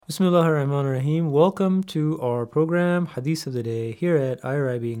Bismillah ar-Rahman ar-Rahim. Welcome to our program Hadith of the Day here at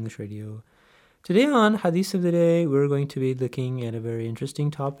IRIB English Radio. Today on Hadith of the Day, we're going to be looking at a very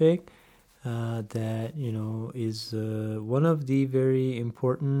interesting topic that is one of the very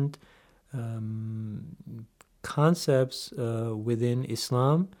important concepts within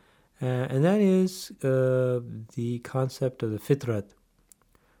Islam, and that is the concept of the fitrat,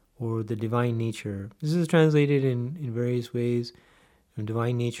 or the divine nature. This is translated in various ways: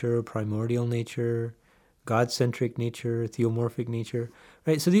 divine nature, primordial nature, God-centric nature, theomorphic nature,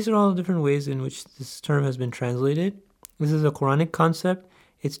 right? So these are all different ways in which this term has been translated. This is a Quranic concept.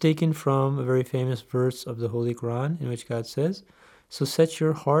 It's taken from a very famous verse of the Holy Quran in which God says, "So set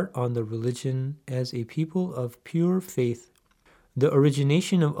your heart on the religion as a people of pure faith, the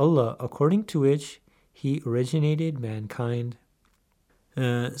origination of Allah, according to which He originated mankind."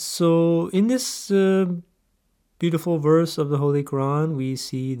 So in this beautiful verse of the Holy Quran, we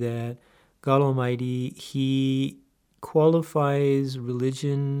see that God Almighty, He qualifies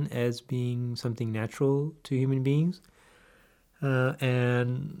religion as being something natural to human beings.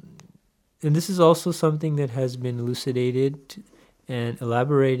 And this is also something that has been elucidated and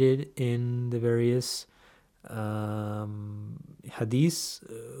elaborated in the various hadiths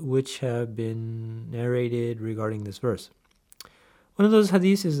which have been narrated regarding this verse. One of those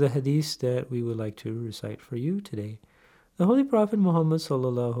hadiths is the hadith that we would like to recite for you today. The Holy Prophet Muhammad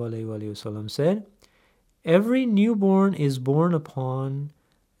sallallahu alaihi wasallam said, "Every newborn is born upon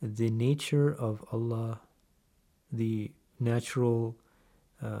the nature of Allah, the natural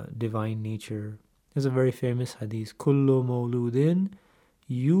divine nature." There's a very famous hadith, "Kullu mawludin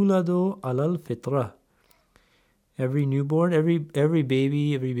yuladu alal fitrah." Every newborn, every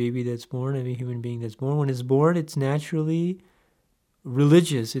baby that's born, every human being that's born, when it's born, it's naturally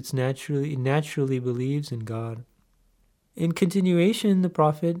religious. It naturally believes in God. In continuation, the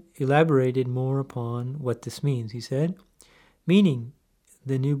Prophet elaborated more upon what this means. He said, meaning,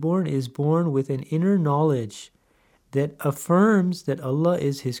 the newborn is born with an inner knowledge that affirms that Allah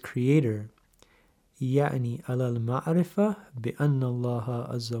is his creator. يعني على المعرفة بأن الله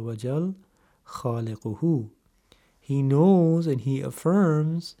عز وجل خالقه. He knows and he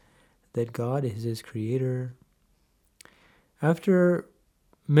affirms that God is his creator. After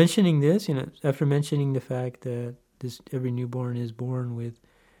mentioning this, after mentioning the fact that every newborn is born with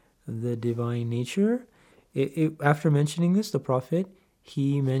the divine nature, after mentioning this, the Prophet,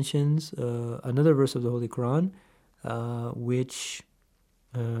 he mentions another verse of the Holy Quran, which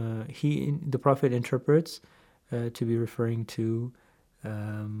the Prophet interprets to be referring to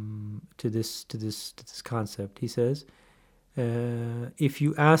this concept. He says, "If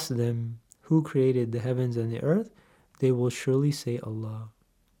you ask them who created the heavens and the earth, they will surely say Allah.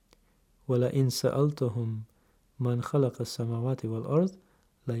 وَلَئِن سَأَلْتَهُمْ مَنْ خَلَقَ السَّمَاوَاتِ وَالْأَرْضِ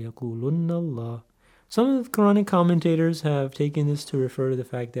لَيَقُولُنَّ اللَّهِ." Some of the Quranic commentators have taken this to refer to the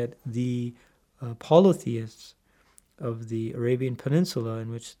fact that the polytheists of the Arabian Peninsula,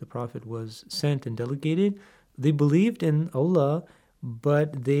 in which the Prophet was sent and delegated, they believed in Allah,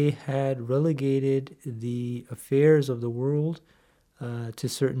 but they had relegated the affairs of the world to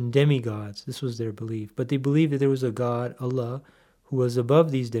certain demigods. This was their belief. But they believed that there was a God, Allah, who was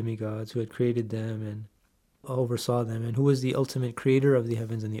above these demigods, who had created them and oversaw them, and who was the ultimate creator of the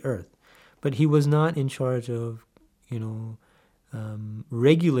heavens and the earth. But he was not in charge of,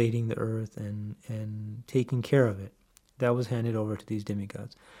 regulating the earth and taking care of it. That was handed over to these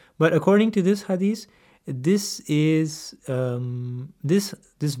demigods. But according to this hadith, this is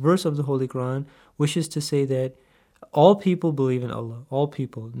this verse of the Holy Quran wishes to say that all people believe in Allah, all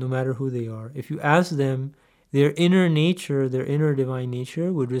people, no matter who they are. If you ask them, their inner nature, their inner divine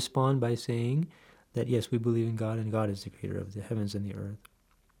nature would respond by saying that, yes, we believe in God and God is the creator of the heavens and the earth.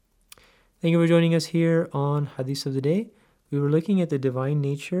 Thank you for joining us here on Hadith of the Day. We were looking at the divine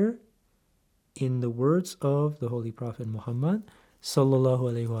nature in the words of the Holy Prophet Muhammad sallallahu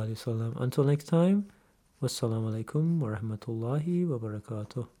alaihi wasallam. Until next time, wassalamu alaikum wa rahmatullahi wa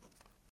barakatuh.